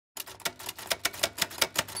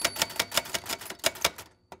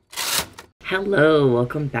Hello,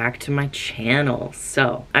 welcome back to my channel.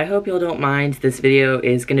 So, I hope y'all don't mind. This video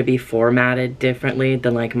is going to be formatted differently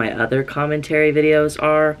than like my other commentary videos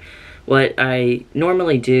are. What I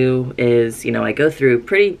normally do is, I go through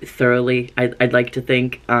pretty thoroughly, I'd like to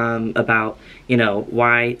think, about,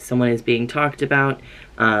 why someone is being talked about,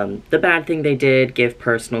 the bad thing they did, give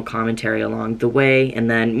personal commentary along the way, and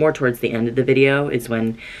then more towards the end of the video is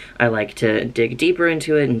when I like to dig deeper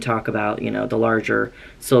into it and talk about, the larger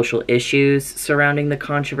social issues surrounding the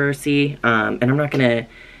controversy, and I'm not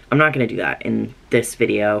gonna do that in this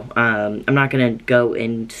video. I'm not gonna go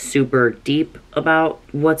in super deep about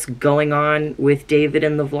what's going on with David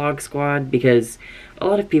and the Vlog Squad because a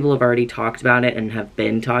lot of people have already talked about it and have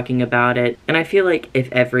been talking about it. And I feel like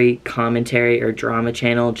if every commentary or drama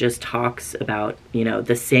channel just talks about,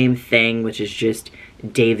 the same thing, which is just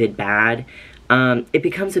David bad, it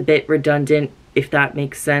becomes a bit redundant, if that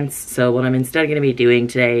makes sense. So what I'm instead going to be doing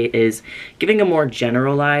today is giving a more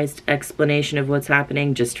generalized explanation of what's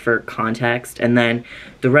happening just for context, and then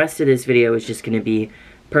the rest of this video is just going to be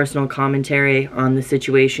personal commentary on the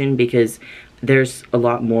situation because there's a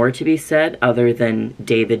lot more to be said other than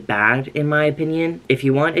David bad, in my opinion. If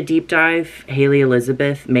you want a deep dive, Haley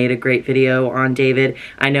Elizabeth made a great video on David.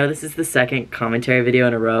 I know this is the second commentary video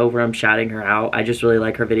in a row where I'm shouting her out. I just really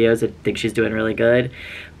like her videos. I think she's doing really good.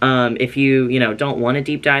 If you, don't want a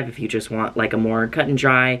deep dive, if you just want like a more cut and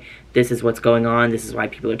dry, this is what's going on, this is why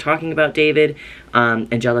people are talking about David,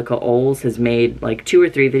 Angelica Oles has made like 2 or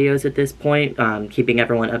 3 videos at this point, keeping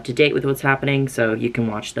everyone up to date with what's happening, so you can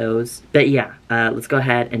watch those. But yeah, let's go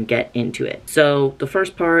ahead and get into it. So the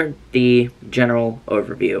first part, the general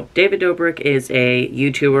overview. David Dobrik is a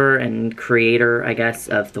YouTuber and creator, I guess,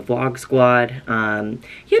 of the Vlog Squad.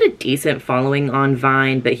 He had a decent following on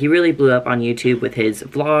Vine, but he really blew up on YouTube with his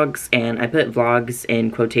vlogs, and I put vlogs in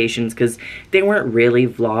quotations because they weren't really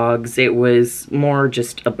vlogs. It was more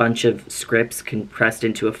just a bunch of scripts compressed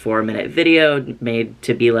into a 4-minute video made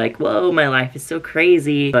to be like, whoa, my life is so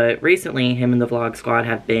crazy. But recently, him and the Vlog Squad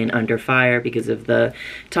have been under fire because of the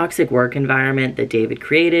toxic work environment that David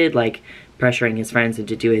created, like pressuring his friends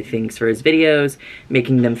into doing things for his videos,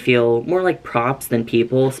 making them feel more like props than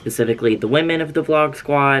people, specifically the women of the Vlog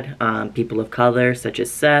Squad, people of color such as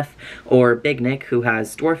Seth, or Big Nick, who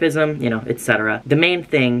has dwarfism, etc. The main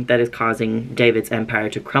thing that is causing David's empire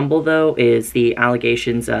to crumble, though, is the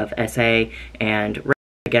allegations of SA and rape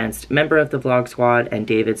against member of the Vlog Squad and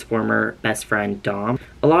David's former best friend, Dom.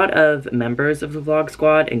 A lot of members of the Vlog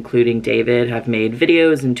Squad, including David, have made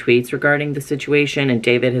videos and tweets regarding the situation, and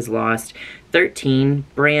David has lost 13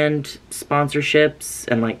 brand sponsorships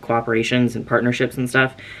and like cooperations and partnerships and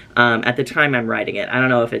stuff at the time I'm writing it. I don't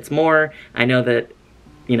know if it's more. I know that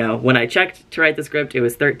when I checked to write the script, it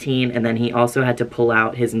was 13, and then he also had to pull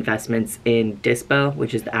out his investments in Dispo,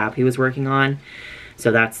 which is the app he was working on.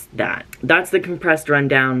 So that's that. That's the compressed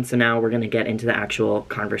rundown, so now we're gonna get into the actual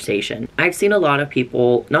conversation. I've seen a lot of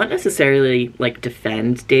people, not necessarily like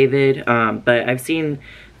defend David, but I've seen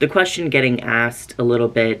the question getting asked a little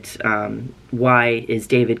bit, why is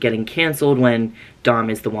David getting canceled when Dom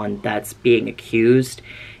is the one that's being accused?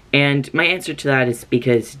 And my answer to that is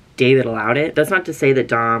because David allowed it. That's not to say that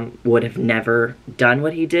Dom would have never done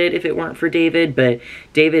what he did if it weren't for David, but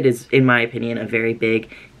David is, in my opinion, a very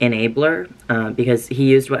big enabler because he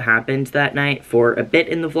used what happened that night for a bit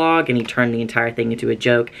in the vlog, and he turned the entire thing into a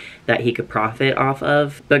joke that he could profit off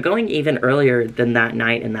of. But going even earlier than that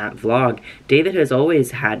night in that vlog, David has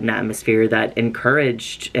always had an atmosphere that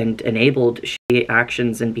encouraged and enabled shitty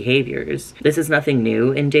actions and behaviors. This is nothing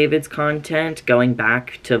new in David's content. Going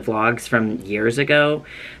back to vlogs from years ago,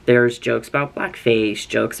 there's jokes about blackface,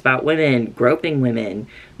 jokes about women, groping women,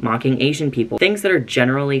 mocking Asian people, things that are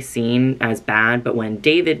generally seen as bad, but when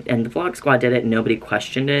David and the Vlog Squad did it, nobody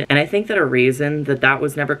questioned it. And I think that a reason that that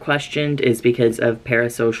was never questioned is because of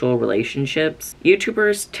parasocial relationships.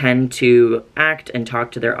 YouTubers tend to act and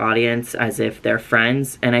talk to their audience as if they're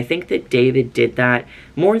friends, and I think that David did that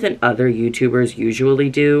more than other YouTubers usually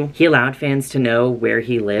do. He allowed fans to know where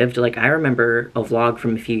he lived. Like, I remember a vlog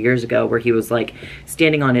from a few years ago where he was like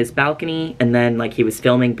standing on his balcony, and then like he was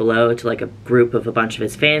filming below to like a group of a bunch of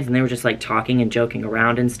his fans, and they were just like talking and joking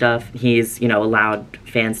around and stuff. He's, allowed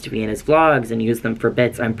fans to be in his vlogs and use them for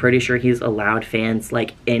bits. I'm pretty sure he's allowed fans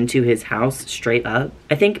like into his house straight up.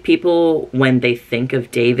 I think people, when they think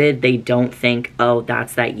of David, they don't think, oh,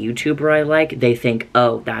 that's that YouTuber I like. They think,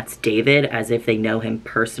 oh, that's David, as if they know him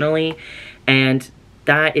personally. And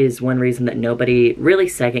that is one reason that nobody really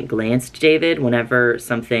second glanced David whenever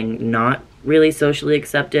something not really socially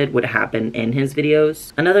accepted would happen in his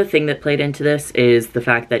videos. Another thing that played into this is the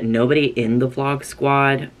fact that nobody in the vlog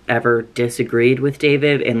squad ever disagreed with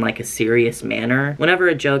David in like a serious manner. Whenever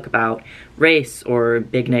a joke about race or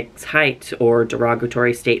Big Nick's height or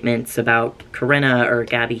derogatory statements about Corinna or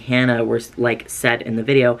Gabby Hanna were like said in the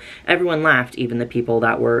video, everyone laughed, even the people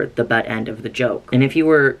that were the butt end of the joke. And if you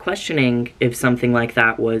were questioning if something like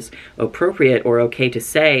that was appropriate or okay to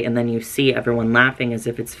say, and then you see everyone laughing as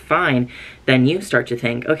if it's fine, then you start to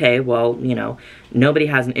think, okay, well, you know, nobody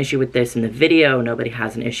has an issue with this in the video, nobody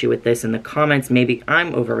has an issue with this in the comments, maybe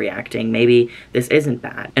I'm overreacting, maybe this isn't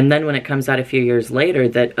bad. And then when it comes out a few years later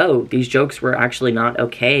that, oh, these jokes were actually not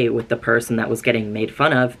okay with the person that was getting made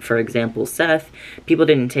fun of, for example, Seth, people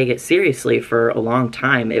didn't take it seriously for a long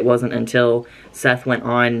time. It wasn't until Seth went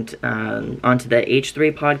on onto the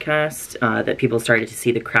H3 podcast that people started to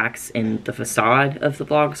see the cracks in the facade of the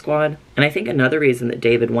vlog squad. And I think another reason that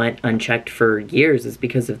David went unchecked for years is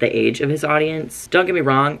because of the age of his audience. Don't get me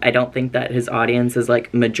wrong, I don't think that his audience is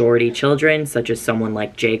like majority children, such as someone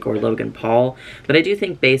like Jake or Logan Paul, but I do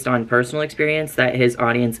think based on personal experience that his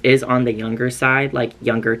audience is on the younger side, like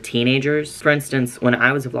younger teenagers. For instance, when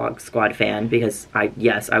I was a vlog squad fan, because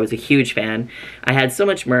yes, I was a huge fan, I had so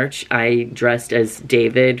much merch. I dressed as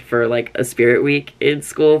David for like a spirit week in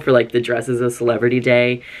school for like the dress as a celebrity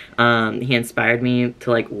day. He inspired me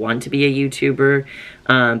to like want to be a YouTuber.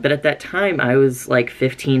 But at that time I was like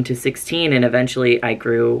 15 to 16, and eventually I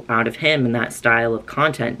grew out of him and that style of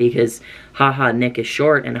content because haha Nick is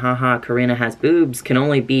short and haha Corinna has boobs can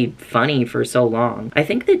only be funny for so long. I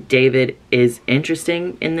think that David is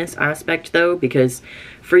interesting in this aspect though, because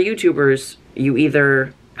for YouTubers you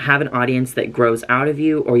either have an audience that grows out of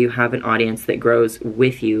you or you have an audience that grows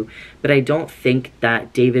with you, but I don't think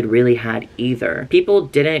that David really had either. People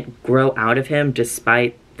didn't grow out of him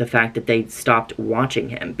despite the fact that they stopped watching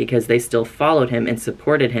him, because they still followed him and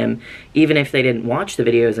supported him even if they didn't watch the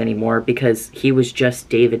videos anymore because he was just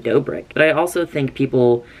David Dobrik. But I also think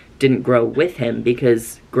people didn't grow with him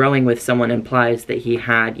because growing with someone implies that he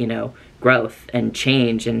had, you know, growth and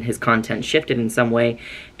change and his content shifted in some way,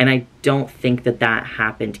 and I don't think that that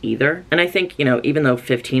happened either. And I think, you know, even though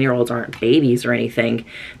 15-year-olds aren't babies or anything,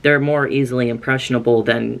 they're more easily impressionable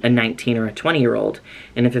than a 19 or a 20-year-old.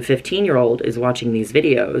 And if a 15-year-old is watching these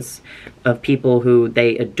videos of people who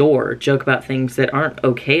they adore joke about things that aren't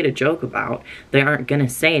okay to joke about, they aren't gonna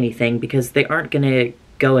say anything because they aren't gonna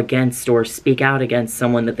go against or speak out against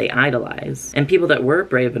someone that they idolize. And people that were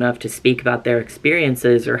brave enough to speak about their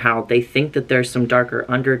experiences or how they think that there's some darker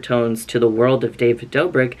undertones to the world of David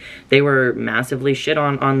Dobrik, they were massively shit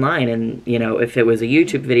on online, and you know, if it was a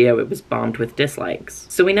YouTube video, it was bombed with dislikes.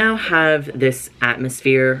 So we now have this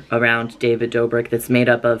atmosphere around David Dobrik that's made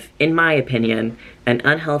up of, in my opinion, an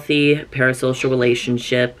unhealthy parasocial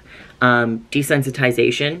relationship,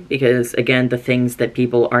 desensitization, because again, the things that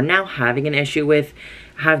people are now having an issue with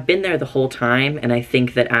have been there the whole time, and I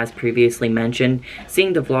think that, as previously mentioned,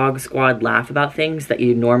 seeing the vlog squad laugh about things that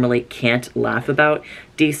you normally can't laugh about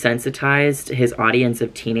desensitized his audience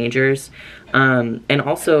of teenagers. And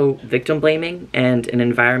also victim blaming and an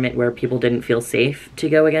environment where people didn't feel safe to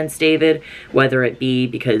go against David, whether it be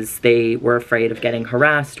because they were afraid of getting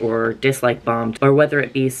harassed or dislike bombed, or whether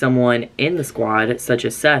it be someone in the squad, such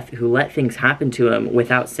as Seth, who let things happen to him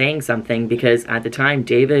without saying something because at the time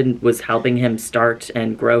David was helping him start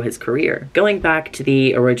and grow his career. Going back to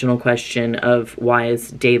the original question of why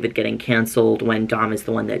is David getting canceled when Dom is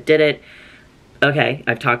the one that did it, okay,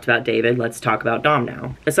 I've talked about David, let's talk about Dom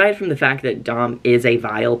now. Aside from the fact that Dom is a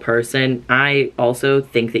vile person, I also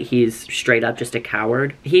think that he's straight up just a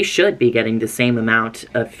coward. He should be getting the same amount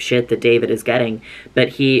of shit that David is getting, but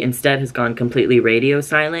he instead has gone completely radio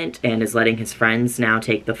silent and is letting his friends now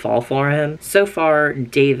take the fall for him. So far,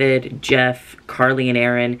 David, Jeff, Carly, and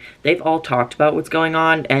Aaron, they've all talked about what's going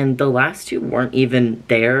on, and the last two weren't even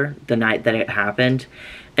there the night that it happened.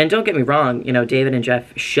 And don't get me wrong, you know, David and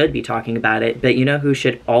Jeff should be talking about it, but you know who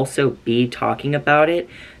should also be talking about it?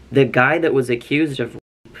 The guy that was accused of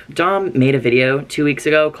rape. Dom made a video 2 weeks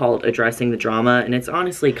ago called Addressing the Drama, and it's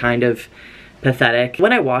honestly kind of pathetic.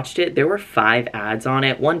 When I watched it, there were 5 ads on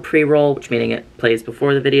it. 1 pre-roll, which meaning it plays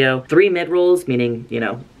before the video. 3 mid-rolls, meaning, you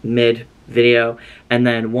know, mid-video. And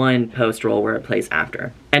then 1 post-roll where it plays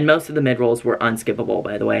after. And most of the mid-rolls were unskippable,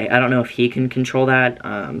 by the way. I don't know if he can control that,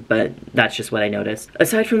 but that's just what I noticed.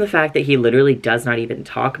 Aside from the fact that he literally does not even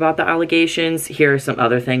talk about the allegations, here are some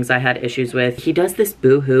other things I had issues with. He does this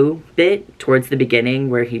boo-hoo bit towards the beginning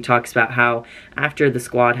where he talks about how after the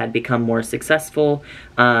squad had become more successful,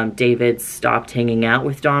 David stopped hanging out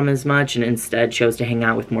with Dom as much and instead chose to hang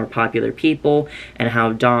out with more popular people, and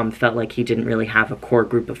how Dom felt like he didn't really have a core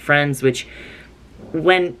group of friends, which,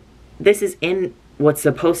 when this is in what's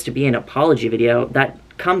supposed to be an apology video, that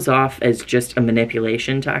comes off as just a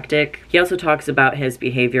manipulation tactic. He also talks about his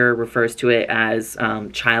behavior, refers to it as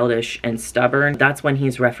childish and stubborn. That's when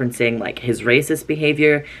he's referencing like his racist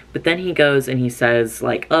behavior, but then he goes and he says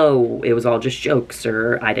like, oh, it was all just jokes,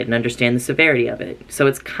 or I didn't understand the severity of it. So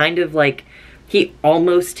it's kind of like he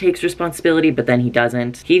almost takes responsibility, but then he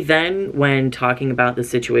doesn't. He then, when talking about the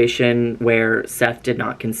situation where Seth did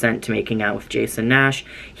not consent to making out with Jason Nash,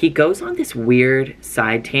 he goes on this weird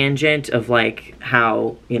side tangent of like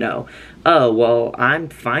how, you know, oh, well, I'm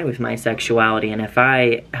fine with my sexuality, and if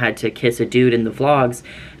I had to kiss a dude in the vlogs,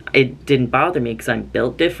 it didn't bother me because I'm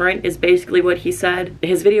built different, is basically what he said.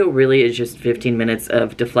 His video really is just 15 minutes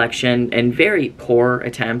of deflection and very poor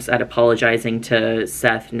attempts at apologizing to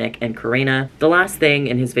Seth, Nick, and Karina. The last thing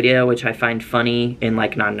in his video, which I find funny in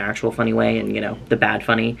like not an actual funny way, and you know, the bad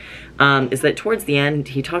funny, is that towards the end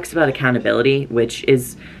he talks about accountability, which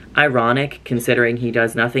is ironic considering he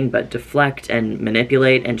does nothing but deflect and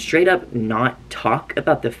manipulate and straight up not talk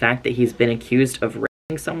about the fact that he's been accused of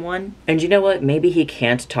someone. And you know what, maybe he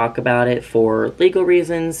can't talk about it for legal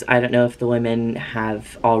reasons. I don't know if the women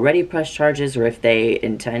have already pressed charges or if they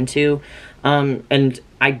intend to, and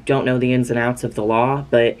I don't know the ins and outs of the law,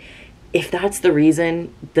 but if that's the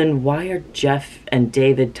reason, then why are Jeff and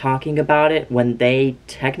David talking about it when they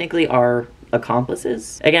technically are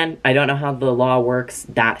accomplices? Again, I don't know how the law works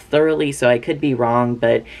that thoroughly, so I could be wrong,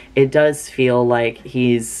 but it does feel like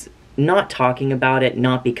he's not talking about it,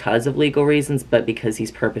 not because of legal reasons, but because he's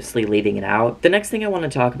purposely leaving it out. The next thing I want to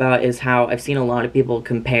talk about is how I've seen a lot of people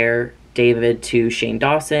compare David to Shane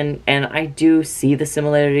Dawson, and I do see the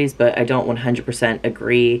similarities, but I don't 100%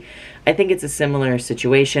 agree. I think it's a similar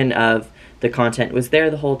situation of the content was there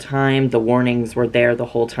the whole time, the warnings were there the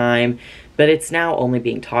whole time, but it's now only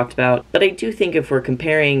being talked about. But I do think if we're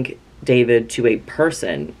comparing David to a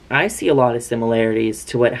person, I see a lot of similarities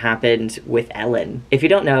to what happened with Ellen. If you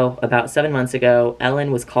don't know, about 7 months ago,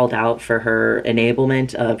 Ellen was called out for her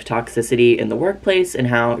enablement of toxicity in the workplace and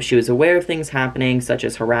how she was aware of things happening, such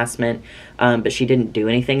as harassment, but she didn't do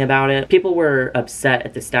anything about it. People were upset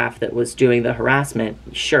at the staff that was doing the harassment,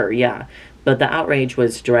 sure, yeah. But the outrage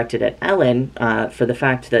was directed at Ellen for the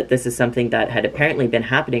fact that this is something that had apparently been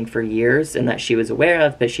happening for years and that she was aware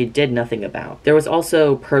of, but she did nothing about. There was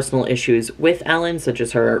also personal issues with Ellen, such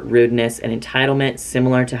as her rudeness and entitlement,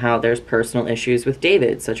 similar to how there's personal issues with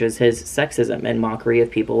David, such as his sexism and mockery of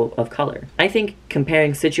people of color. I think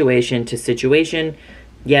comparing situation to situation,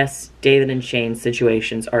 yes, David and Shane's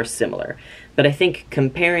situations are similar. But I think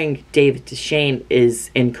comparing David to Shane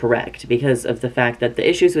is incorrect because of the fact that the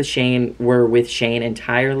issues with Shane were with Shane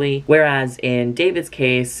entirely, whereas in David's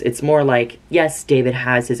case, it's more like, yes, David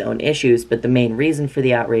has his own issues, but the main reason for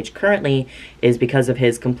the outrage currently is because of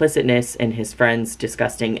his complicitness in his friends'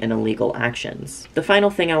 disgusting and illegal actions. The final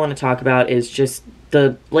thing I want to talk about is just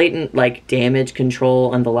the blatant, like, damage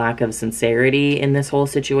control and the lack of sincerity in this whole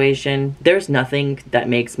situation. There's nothing that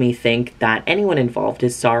makes me think that anyone involved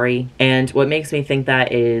is sorry, and what makes me think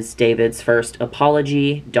that is David's first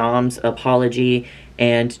apology, Dom's apology,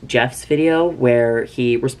 and Jeff's video where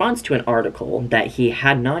he responds to an article that he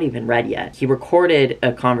had not even read yet. He recorded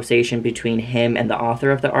a conversation between him and the author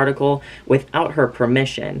of the article without her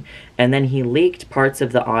permission, and then he leaked parts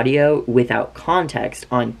of the audio without context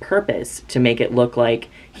on purpose to make it look like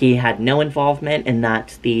he had no involvement and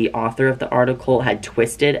that the author of the article had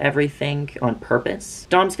twisted everything on purpose.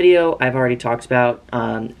 Dom's video I've already talked about.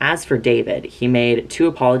 As for David, he made 2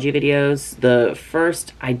 apology videos. The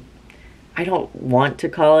first, I don't want to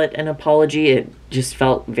call it an apology. It just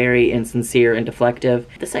felt very insincere and deflective.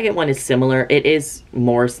 The second one is similar. It is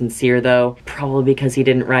more sincere though, probably because he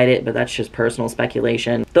didn't write it, but that's just personal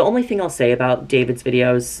speculation. The only thing I'll say about David's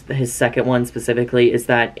videos, his second one specifically, is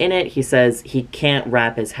that in it he says he can't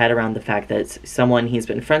wrap his head around the fact that someone he's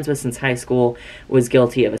been friends with since high school was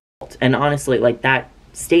guilty of assault. And honestly, like, that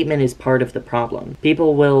statement is part of the problem.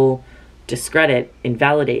 People will discredit,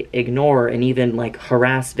 invalidate, ignore, and even like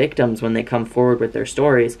harass victims when they come forward with their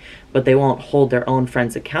stories, but they won't hold their own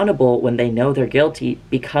friends accountable when they know they're guilty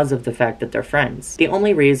because of the fact that they're friends. The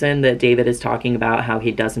only reason that David is talking about how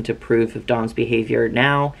he doesn't approve of Dom's behavior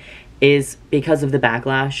now is because of the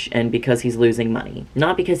backlash and because he's losing money.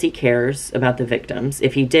 Not because he cares about the victims.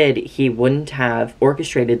 If he did, he wouldn't have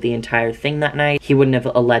orchestrated the entire thing that night. He wouldn't have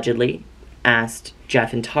allegedly asked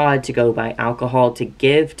Jeff and Todd to go buy alcohol to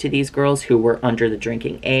give to these girls who were under the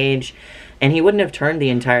drinking age. And he wouldn't have turned the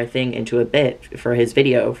entire thing into a bit for his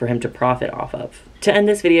video for him to profit off of. To end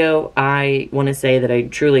this video, I want to say that I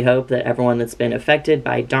truly hope that everyone that's been affected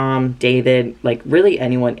by Dom, David, like really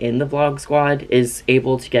anyone in the vlog squad is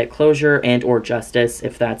able to get closure and or justice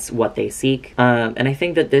if that's what they seek. And I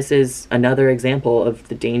think that this is another example of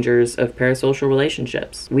the dangers of parasocial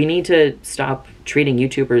relationships. We need to stop treating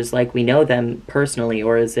YouTubers like we know them personally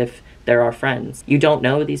or as if they're our friends. You don't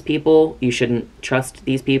know these people, you shouldn't trust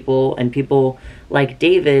these people, and people like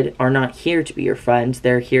David are not here to be your friend.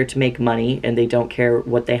 They're here to make money, and they don't care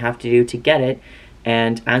what they have to do to get it.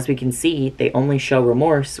 And as we can see, they only show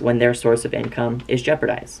remorse when their source of income is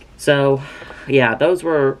jeopardized. So, yeah, those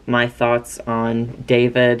were my thoughts on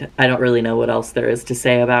David. I don't really know what else there is to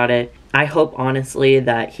say about it. I hope, honestly,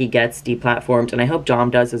 that he gets deplatformed, and I hope Dom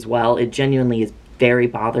does as well. It genuinely is very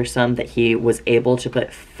bothersome that he was able to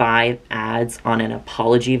put 5 ads on an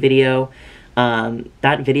apology video.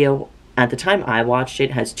 That video, at the time I watched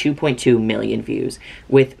it, has 2.2 million views.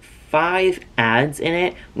 With 5 ads in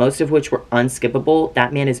it, most of which were unskippable,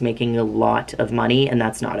 that man is making a lot of money, and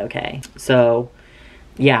that's not okay. So,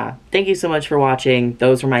 yeah, thank you so much for watching.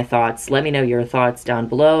 Those were my thoughts. Let me know your thoughts down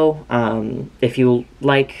below. If you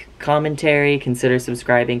like commentary, consider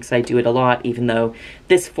subscribing because I do it a lot, even though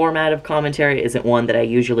this format of commentary isn't one that I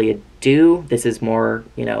usually do. This is more,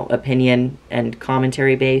 you know, opinion and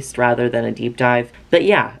commentary based rather than a deep dive. But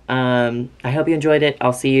yeah, I hope you enjoyed it.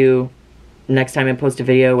 I'll see you next time I post a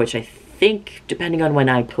video, which I think, depending on when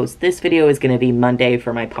I post this video, is going to be Monday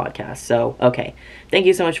for my podcast. So, okay. Thank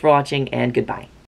you so much for watching, and goodbye.